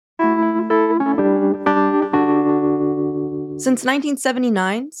Since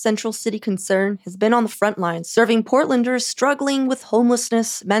 1979, Central City Concern has been on the front lines, serving Portlanders struggling with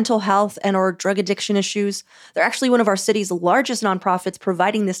homelessness, mental health, and/or drug addiction issues. They're actually one of our city's largest nonprofits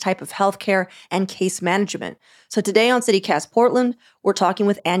providing this type of healthcare and case management. So today on CityCast Portland, we're talking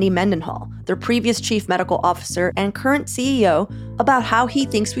with Andy Mendenhall, their previous chief medical officer and current CEO, about how he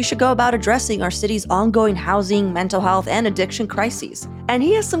thinks we should go about addressing our city's ongoing housing, mental health, and addiction crises. And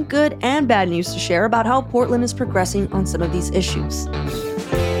he has some good and bad news to share about how Portland is progressing on some of these issues.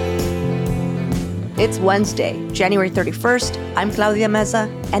 It's Wednesday, January 31st. I'm Claudia Meza,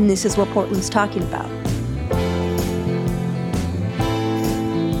 and this is what Portland's talking about.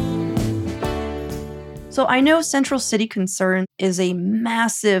 So I know Central City Concern is a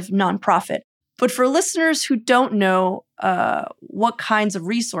massive nonprofit, but for listeners who don't know what kinds of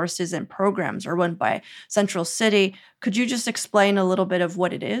resources and programs are run by Central City, could you just explain a little bit of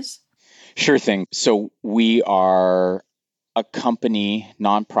what it is? Sure thing. So we are a company,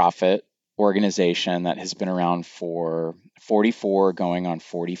 nonprofit organization that has been around for 44 going on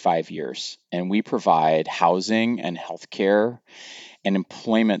 45 years. And we provide housing and healthcare and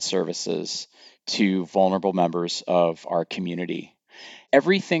employment services to vulnerable members of our community.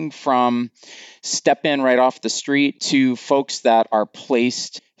 Everything from step in right off the street to folks that are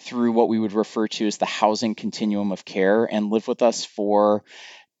placed through what we would refer to as the housing continuum of care and live with us for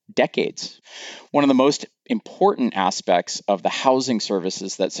decades. One of the most important aspects of the housing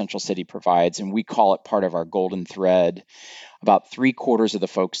services that Central City provides, and we call it part of our golden thread, about 3/4 of the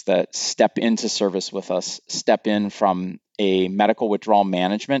folks that step into service with us step in from a medical withdrawal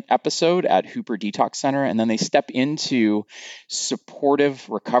management episode at Hooper Detox Center, and then they step into supportive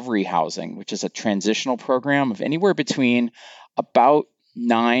recovery housing, which is a transitional program of anywhere between about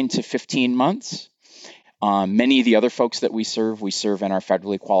 9 to 15 months. Many of the other folks that we serve in our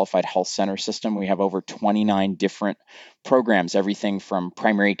federally qualified health center system. We have over 29 different programs, everything from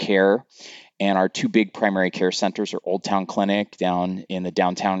primary care, and our two big primary care centers are Old Town Clinic down in the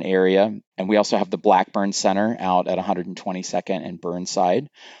downtown area, and we also have the Blackburn Center out at 122nd and Burnside.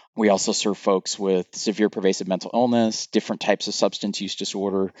 We also serve folks with severe pervasive mental illness, different types of substance use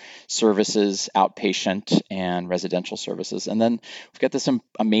disorder services, outpatient and residential services. And then we've got this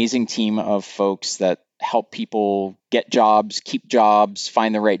amazing team of folks that help people get jobs, keep jobs,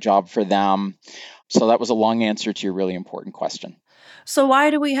 find the right job for them. So that was a long answer to your really important question. So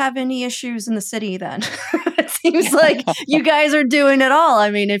why do we have any issues in the city then? It seems like you guys are doing it all.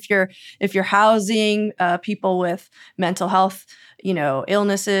 I mean, if you're housing people with mental health,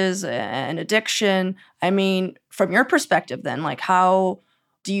 illnesses and addiction, I mean, from your perspective then, like how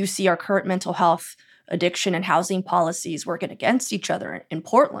do you see our current mental health, addiction, and housing policies working against each other in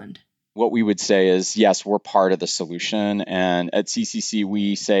Portland? What we would say is, yes, we're part of the solution. And at CCC,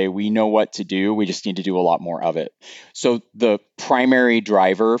 we say we know what to do. We just need to do a lot more of it. So the primary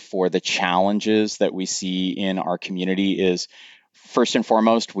driver for the challenges that we see in our community is, first and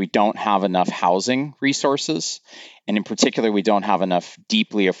foremost, we don't have enough housing resources. And in particular, we don't have enough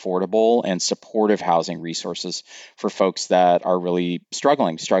deeply affordable and supportive housing resources for folks that are really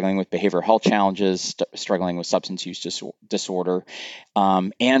struggling with behavioral health challenges, struggling with substance use disorder.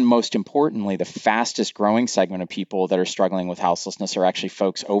 And most importantly, the fastest growing segment of people that are struggling with houselessness are actually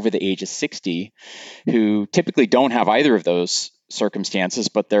folks over the age of 60 who typically don't have either of those circumstances,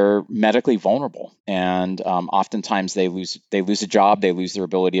 but they're medically vulnerable. And oftentimes they lose a job, they lose their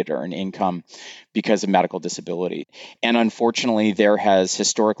ability to earn income because of medical disability. And unfortunately, there has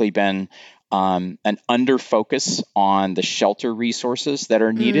historically been an under-focus on the shelter resources that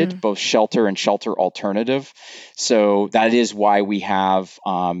are needed, both shelter and shelter alternative. So that is why we have,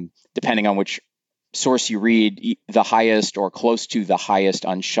 depending on which source you read, the highest or close to the highest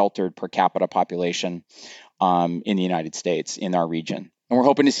unsheltered per capita population in the United States, in our region. And we're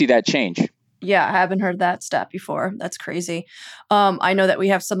hoping to see that change. Yeah, I haven't heard that stat before. That's crazy. I know that we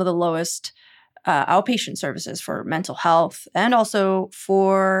have some of the lowest outpatient services for mental health and also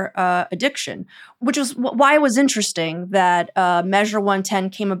for addiction, which is why it was interesting that Measure 110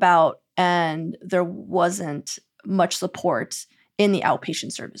 came about and there wasn't much support in the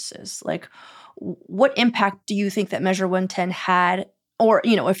outpatient services. Like, what impact do you think that Measure 110 had, or,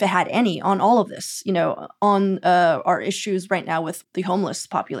 if it had any, on all of this, on our issues right now with the homeless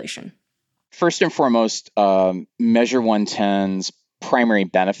population? First and foremost, Measure 110's primary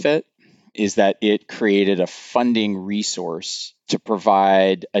benefit is that it created a funding resource to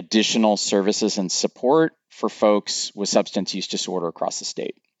provide additional services and support for folks with substance use disorder across the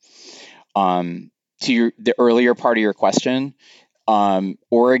state. To the earlier part of your question,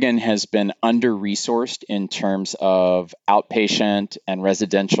 Oregon has been under-resourced in terms of outpatient and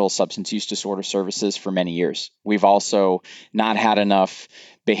residential substance use disorder services for many years. We've also not had enough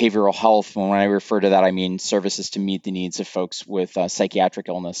behavioral health. When I refer to that, I mean services to meet the needs of folks with psychiatric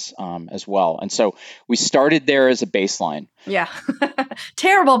illness as well. And so we started there as a baseline. Yeah.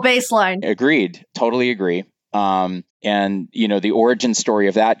 Terrible baseline. Agreed. Totally agree. And, the origin story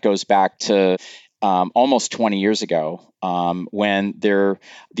of that goes back to almost 20 years ago, when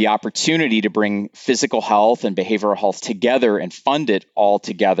the opportunity to bring physical health and behavioral health together and fund it all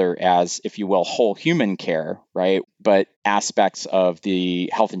together as, if you will, whole human care, right? But aspects of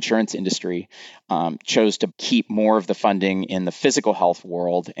the health insurance industry chose to keep more of the funding in the physical health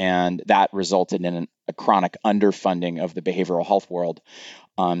world, and that resulted in a chronic underfunding of the behavioral health world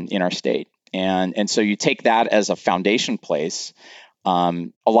in our state. And so you take that as a foundation place. A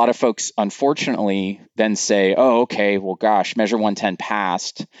lot of folks, unfortunately, then say, "Oh, okay, well, gosh, Measure 110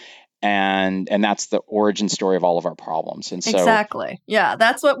 passed, and that's the origin story of all of our problems." And so, exactly, yeah,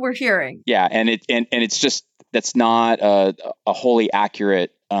 that's what we're hearing. Yeah, and it's just that's not a wholly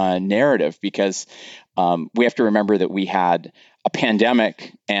accurate narrative, because we have to remember that we had a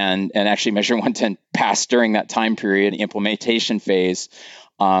pandemic, and actually Measure 110 passed during that time period. The implementation phase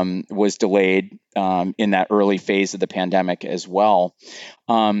was delayed in that early phase of the pandemic as well.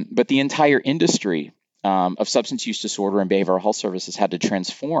 But the entire industry of substance use disorder and behavioral health services had to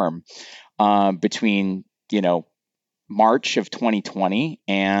transform between, March of 2020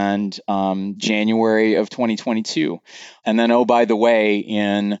 and January of 2022. And then, oh, by the way,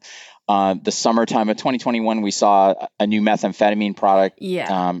 in the summertime of 2021, we saw a new methamphetamine product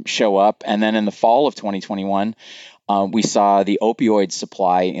show up. And then in the fall of 2021, we saw the opioid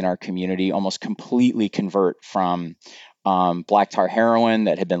supply in our community almost completely convert from black tar heroin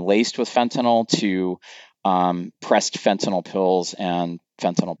that had been laced with fentanyl to pressed fentanyl pills and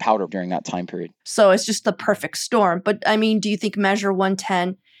fentanyl powder during that time period. So it's just the perfect storm. But I mean, do you think Measure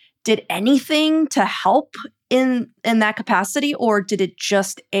 110 did anything to help in that capacity, or did it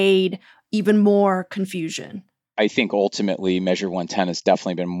just aid even more confusion? I think ultimately Measure 110 has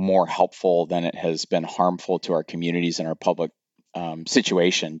definitely been more helpful than it has been harmful to our communities and our public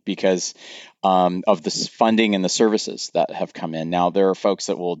situation, because of the funding and the services that have come in. Now, there are folks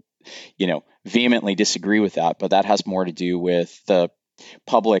that will, vehemently disagree with that, but that has more to do with the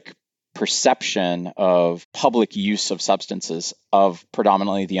public perception of public use of substances of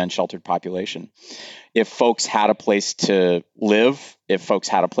predominantly the unsheltered population. If folks had a place to live, if folks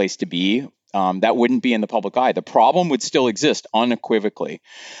had a place to be, that wouldn't be in the public eye. The problem would still exist unequivocally,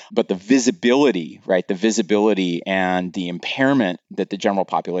 but the visibility, right? The visibility and the impairment that the general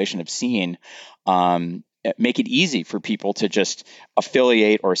population have seen make it easy for people to just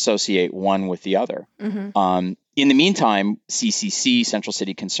affiliate or associate one with the other. Mm-hmm. In the meantime, CCC, Central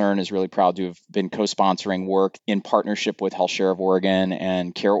City Concern, is really proud to have been co-sponsoring work in partnership with Health Share of Oregon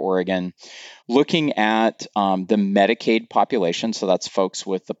and Care Oregon, looking at the Medicaid population. So that's folks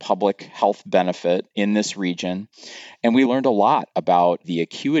with the public health benefit in this region. And we learned a lot about the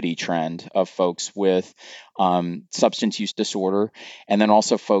acuity trend of folks with substance use disorder, and then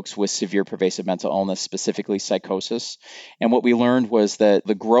also folks with severe pervasive mental illness, specifically psychosis. And what we learned was that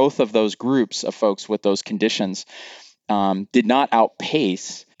the growth of those groups of folks with those conditions did not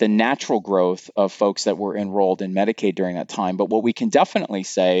outpace the natural growth of folks that were enrolled in Medicaid during that time. But what we can definitely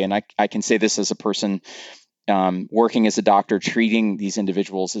say, and I can say this as a person working as a doctor treating these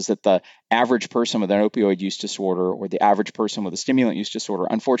individuals, is that the average person with an opioid use disorder or the average person with a stimulant use disorder,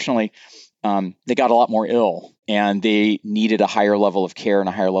 unfortunately, they got a lot more ill, and they needed a higher level of care and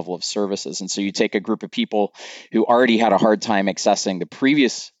a higher level of services. And so you take a group of people who already had a hard time accessing the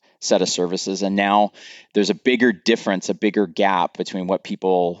previous set of services, and now there's a bigger difference, a bigger gap between what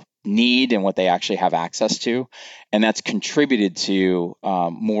people need and what they actually have access to. And that's contributed to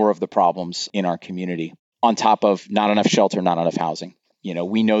more of the problems in our community, on top of not enough shelter, not enough housing.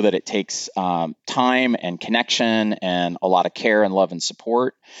 We know that it takes time and connection and a lot of care and love and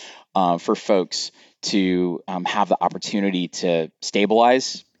support for folks to have the opportunity to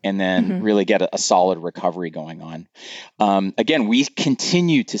stabilize and then really get a solid recovery going on. Again, we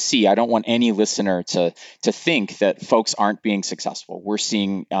continue to see, I don't want any listener to think that folks aren't being successful. We're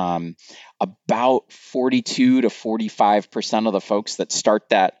seeing about 42 to 45% of the folks that start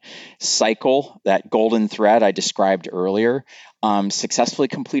that cycle, that golden thread I described earlier, successfully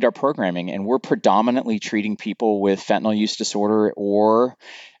complete our programming. And we're predominantly treating people with fentanyl use disorder or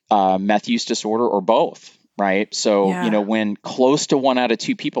meth use disorder, or both. Right. So, when close to 1 out of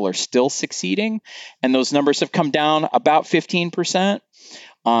 2 people are still succeeding, and those numbers have come down about 15%,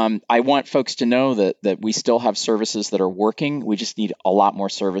 I want folks to know that we still have services that are working. We just need a lot more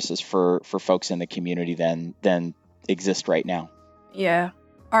services for folks in the community than exist right now. Yeah.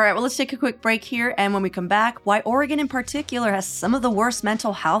 All right, well, let's take a quick break here. And when we come back, why Oregon in particular has some of the worst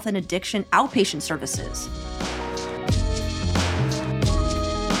mental health and addiction outpatient services.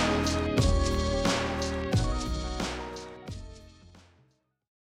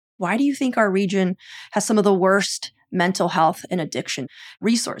 Why do you think our region has some of the worst mental health and addiction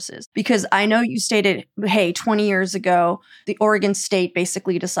resources? Because I know you stated, hey, 20 years ago, the Oregon state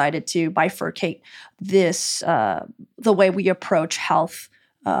basically decided to bifurcate this, the way we approach health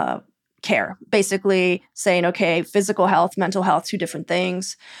care, basically saying, okay, physical health, mental health, two different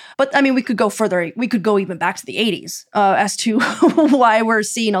things. But I mean, we could go further. We could go even back to the 80s as to why we're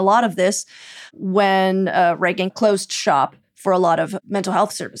seeing a lot of this when Reagan closed shop for a lot of mental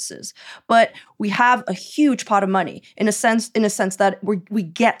health services. But we have a huge pot of money in a sense that we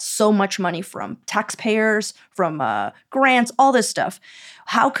get so much money from taxpayers, from grants, all this stuff.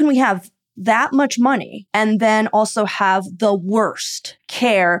 How can we have that much money and then also have the worst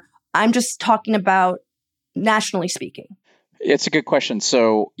care? I'm just talking about nationally speaking. It's a good question.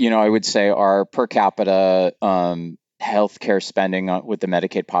 So, I would say our per capita healthcare spending with the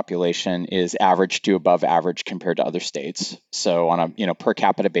Medicaid population is average to above average compared to other states. So on a per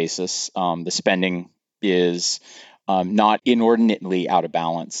capita basis, the spending is not inordinately out of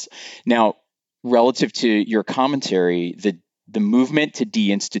balance. Now, relative to your commentary, the movement to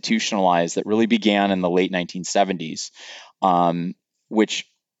deinstitutionalize that really began in the late 1970s, which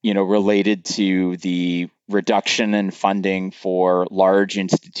related to the reduction in funding for large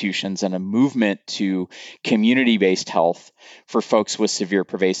institutions and a movement to community-based health for folks with severe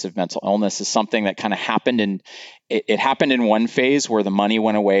pervasive mental illness is something that kind of happened it happened in one phase where the money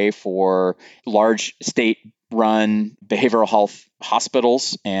went away for large state-run behavioral health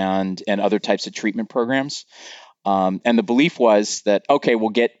hospitals and other types of treatment programs. And the belief was that, okay, we'll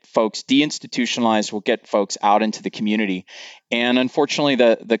get folks deinstitutionalized, we'll get folks out into the community. And unfortunately,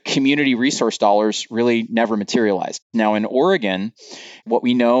 the community resource dollars really never materialized. Now, in Oregon, what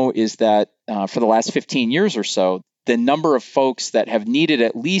we know is that for the last 15 years or so, the number of folks that have needed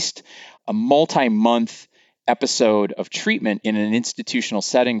at least a multi-month episode of treatment in an institutional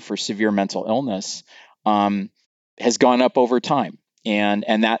setting for severe mental illness has gone up over time. And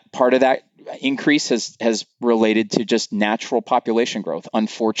that part of that increase has related to just natural population growth.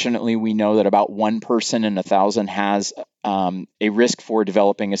 Unfortunately, we know that about 1 person in 1,000 has a risk for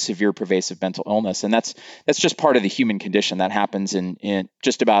developing a severe pervasive mental illness. And that's just part of the human condition that happens in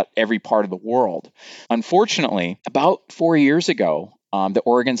just about every part of the world. Unfortunately, about 4 years ago, the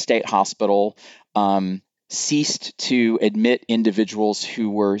Oregon State Hospital ceased to admit individuals who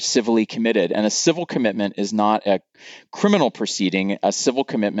were civilly committed. And a civil commitment is not a criminal proceeding. A civil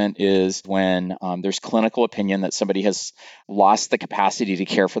commitment is when there's clinical opinion that somebody has lost the capacity to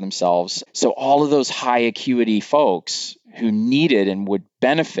care for themselves. So all of those high acuity folks who needed and would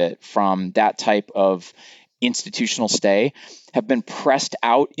benefit from that type of institutional stay have been pressed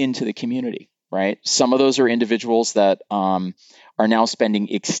out into the community, right? Some of those are individuals that are now spending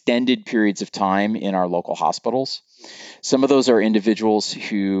extended periods of time in our local hospitals. Some of those are individuals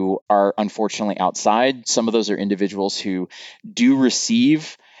who are unfortunately outside. Some of those are individuals who do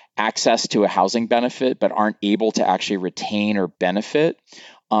receive access to a housing benefit, but aren't able to actually retain or benefit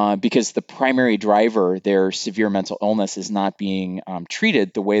because the primary driver, their severe mental illness, is not being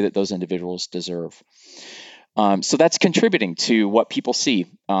treated the way that those individuals deserve. So that's contributing to what people see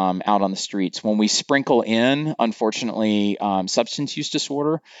out on the streets. When we sprinkle in, unfortunately, substance use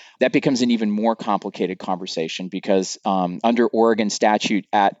disorder, that becomes an even more complicated conversation because under Oregon statute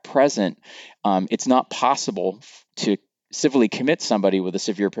at present, it's not possible to civilly commit somebody with a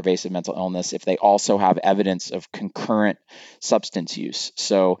severe pervasive mental illness if they also have evidence of concurrent substance use.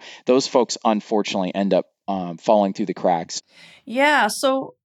 So those folks, unfortunately, end up falling through the cracks. Yeah,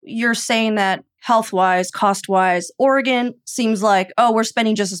 so you're saying that health-wise, cost-wise, Oregon seems like, oh, we're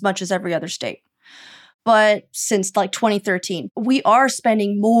spending just as much as every other state. But since like 2013, we are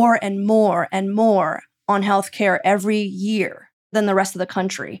spending more and more and more on healthcare every year than the rest of the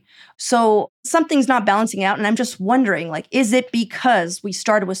country. So something's not balancing out. And I'm just wondering, like, is it because we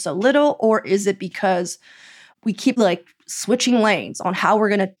started with so little, or is it because we keep like switching lanes on how we're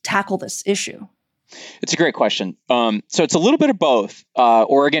going to tackle this issue? It's a great question. So it's a little bit of both.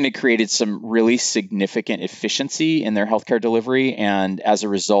 Oregon had created some really significant efficiency in their healthcare delivery. And as a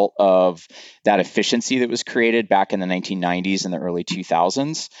result of that efficiency that was created back in the 1990s and the early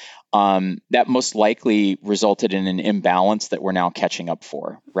 2000s, that most likely resulted in an imbalance that we're now catching up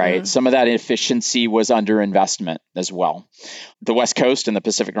for, right? Some of that efficiency was underinvestment. as well. The West Coast and the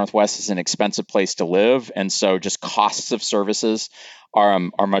Pacific Northwest is an expensive place to live. And so just costs of services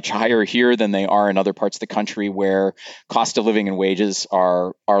are much higher here than they are in other parts of the country where cost of living and wages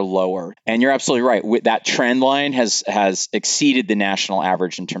are lower. And you're absolutely right. That trend line has exceeded the national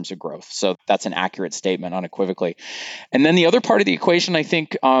average in terms of growth. So that's an accurate statement unequivocally. And then the other part of the equation, I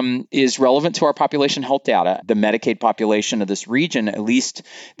think, is relevant to our population health data. The Medicaid population of this region, at least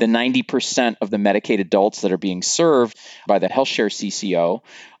the 90% of the Medicaid adults that are being served by the HealthShare CCO,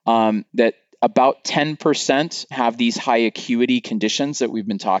 that about 10% have these high acuity conditions that we've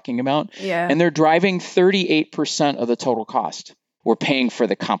been talking about. Yeah. And they're driving 38% of the total cost. We're paying for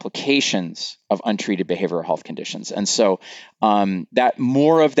the complications of untreated behavioral health conditions. And so that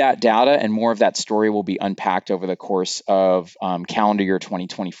more of that data and more of that story will be unpacked over the course of calendar year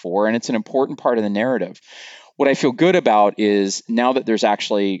 2024. And it's an important part of the narrative. What I feel good about is now that there's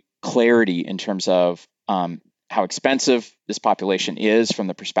actually clarity in terms of how expensive this population is from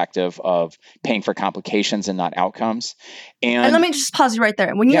the perspective of paying for complications and not outcomes. And let me just pause you right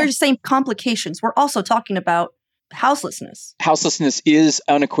there. When you're saying complications, we're also talking about houselessness. Houselessness is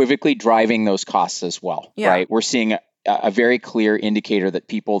unequivocally driving those costs as well, right? We're seeing a very clear indicator that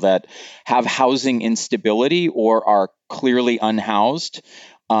people that have housing instability or are clearly unhoused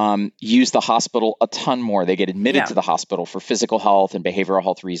use the hospital a ton more. They get admitted to the hospital for physical health and behavioral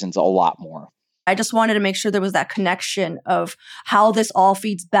health reasons a lot more. I just wanted to make sure there was that connection of how this all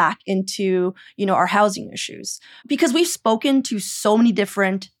feeds back into, our housing issues. Because we've spoken to so many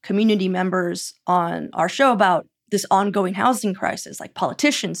different community members on our show about this ongoing housing crisis, like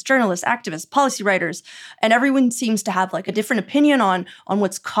politicians, journalists, activists, policy writers, and everyone seems to have like a different opinion on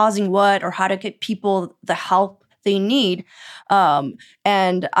what's causing what or how to get people the help they need.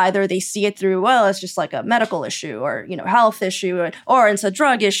 And either they see it through, well, it's just like a medical issue or, health issue, or it's a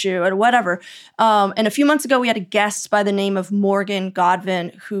drug issue or whatever. And a few months ago, we had a guest by the name of Morgan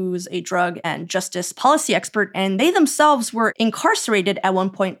Godwin, who's a drug and justice policy expert, and they themselves were incarcerated at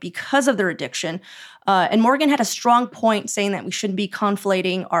one point because of their addiction. And Morgan had a strong point saying that we shouldn't be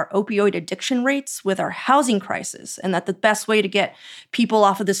conflating our opioid addiction rates with our housing crisis, and that the best way to get people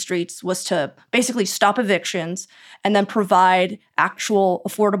off of the streets was to basically stop evictions and then provide actual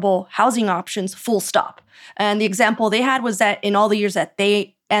affordable housing options, full stop. And the example they had was that in all the years that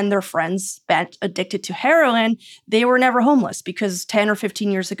they and their friends spent addicted to heroin, they were never homeless because 10 or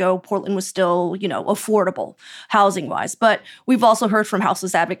 15 years ago, Portland was still, affordable housing-wise. But we've also heard from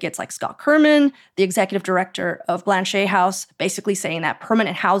houseless advocates like Scott Kerman, the executive director of Blanchet House, basically saying that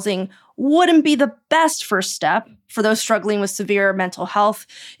permanent housing wouldn't be the best first step for those struggling with severe mental health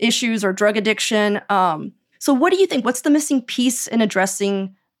issues or drug addiction. So what do you think? What's the missing piece in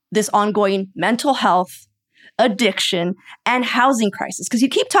addressing this ongoing mental health, addiction, and housing crisis? Because you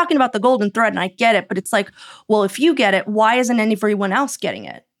keep talking about the golden thread, and I get it, but it's like, well, if you get it, why isn't everyone else getting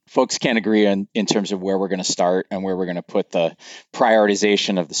it? Folks can't agree in terms of where we're going to start and where we're going to put the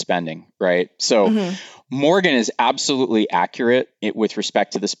prioritization of the spending, right? So Morgan is absolutely accurate with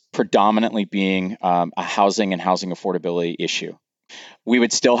respect to this predominantly being a housing and housing affordability issue. We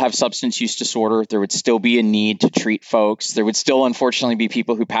would still have substance use disorder. There would still be a need to treat folks. There would still, unfortunately, be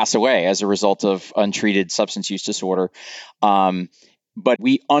people who pass away as a result of untreated substance use disorder. But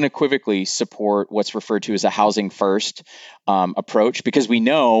we unequivocally support what's referred to as a housing first approach, because we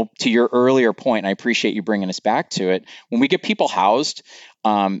know, to your earlier point, and I appreciate you bringing us back to it, when we get people housed,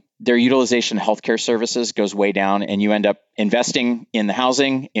 their utilization of healthcare services goes way down, and you end up investing in the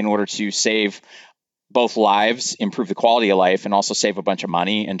housing in order to save both lives, improve the quality of life, and also save a bunch of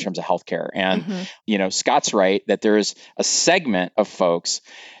money in terms of healthcare. And, Scott's right that there's a segment of folks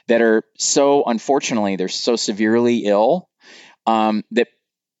that are so, unfortunately, they're so severely ill that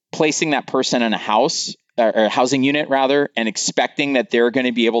placing that person in a house or a housing unit rather, and expecting that they're going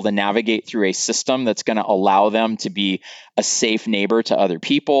to be able to navigate through a system that's going to allow them to be a safe neighbor to other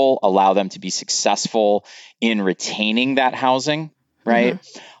people, allow them to be successful in retaining that housing, right?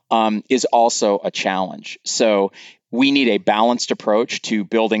 Is also a challenge. So we need a balanced approach to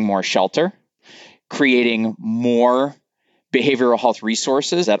building more shelter, creating more behavioral health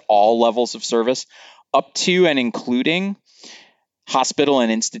resources at all levels of service, up to and including hospital and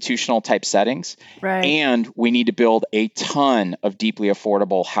institutional type settings. Right. And we need to build a ton of deeply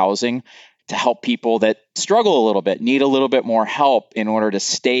affordable housing to help people that struggle a little bit, need a little bit more help in order to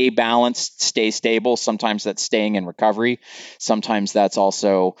stay balanced, stay stable. Sometimes that's staying in recovery. Sometimes that's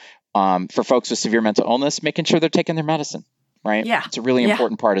also for folks with severe mental illness, making sure they're taking their medicine, right? Yeah. It's a really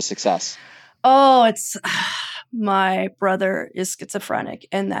important part of success. Oh, my brother is schizophrenic,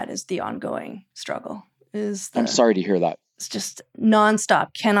 and that is the ongoing struggle. I'm sorry to hear that. It's just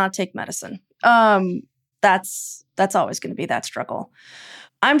nonstop, cannot take medicine. That's always going to be that struggle.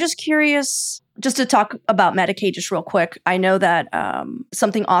 I'm just curious, just to talk about Medicaid just real quick. I know that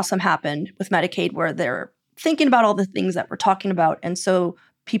something awesome happened with Medicaid where they're thinking about all the things that we're talking about. And so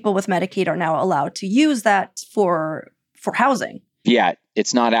people with Medicaid are now allowed to use that for housing. Yeah,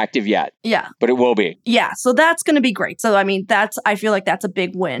 it's not active yet. Yeah. But it will be. Yeah, so that's going to be great. So, I mean, I feel like that's a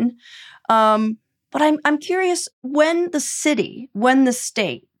big win. But I'm curious, when the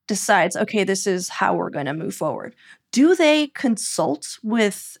state decides, okay, this is how we're going to move forward, do they consult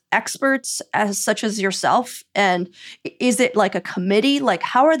with experts such as yourself? And is it like a committee? Like,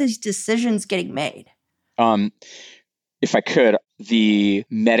 how are these decisions getting made? If I could, the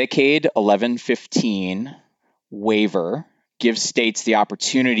Medicaid 1115 waiver gives states the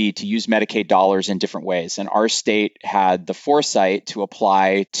opportunity to use Medicaid dollars in different ways. And our state had the foresight to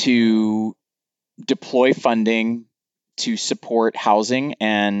apply to deploy funding to support housing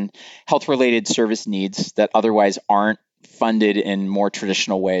and health-related service needs that otherwise aren't funded in more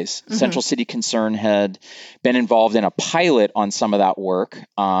traditional ways. Mm-hmm. Central City Concern had been involved in a pilot on some of that work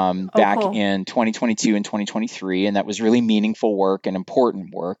back in 2022 and 2023, and that was really meaningful work and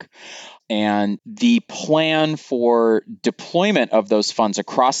important work. And the plan for deployment of those funds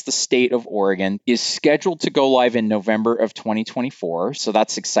across the state of Oregon is scheduled to go live in November of 2024. So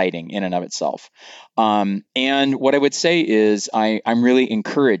that's exciting in and of itself. And what I would say is I'm really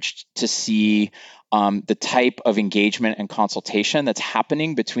encouraged to see the type of engagement and consultation that's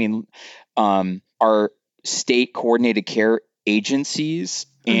happening between our state coordinated care agencies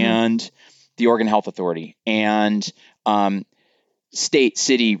and the Oregon Health Authority and state,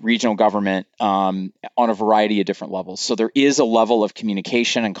 city, regional government on a variety of different levels. So there is a level of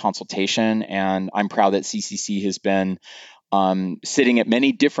communication and consultation, and I'm proud that CCC has been sitting at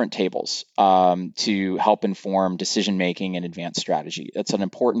many different tables to help inform decision-making and advance strategy. That's an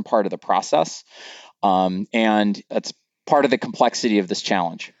important part of the process, and that's part of the complexity of this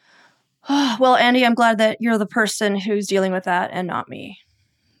challenge. Well, Andy, I'm glad that you're the person who's dealing with that and not me,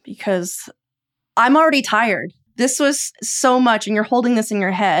 because I'm already tired. This was so much, and you're holding this in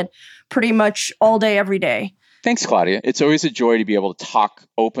your head pretty much all day, every day. Thanks, Claudia. It's always a joy to be able to talk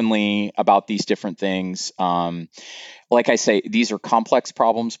openly about these different things. Like I say, these are complex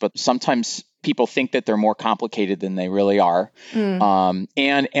problems, but sometimes people think that they're more complicated than they really are.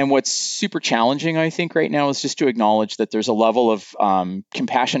 And what's super challenging, I think, right now is just to acknowledge that there's a level of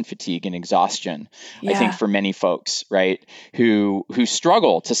compassion fatigue and exhaustion, I think, for many folks, right, who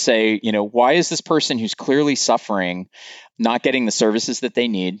struggle to say, why is this person who's clearly suffering not getting the services that they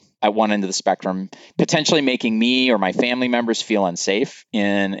need at one end of the spectrum, potentially making me or my family members feel unsafe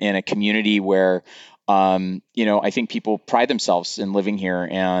in a community where, I think people pride themselves in living here,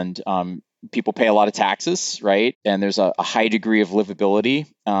 and people pay a lot of taxes, right? And there's a high degree of livability.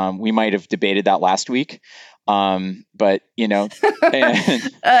 We might have debated that last week. But Andy's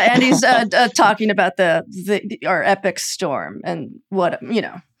talking about our epic storm and what,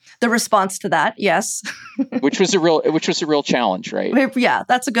 the response to that. Yes. which was a real challenge, right? Yeah,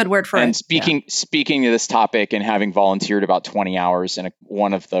 that's a good word for it. And speaking of this topic and having volunteered about 20 hours in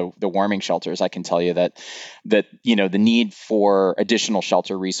one of the warming shelters, I can tell you that the need for additional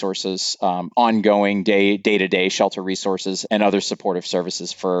shelter resources, ongoing day-to-day shelter resources, and other supportive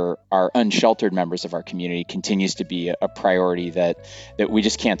services for our unsheltered members of our community continues to be a priority that we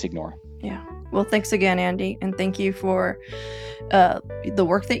just can't ignore. Yeah. Well, thanks again, Andy, and thank you for the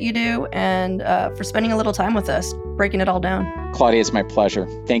work that you do and for spending a little time with us, breaking it all down. Claudia, it's my pleasure.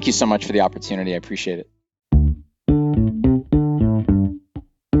 Thank you so much for the opportunity. I appreciate it.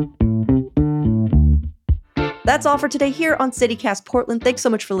 That's all for today here on CityCast Portland. Thanks so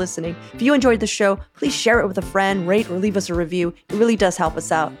much for listening. If you enjoyed the show, please share it with a friend, rate or leave us a review. It really does help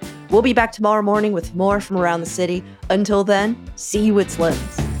us out. We'll be back tomorrow morning with more from around the city. Until then, see you,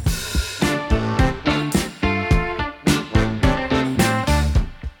 Woodslands.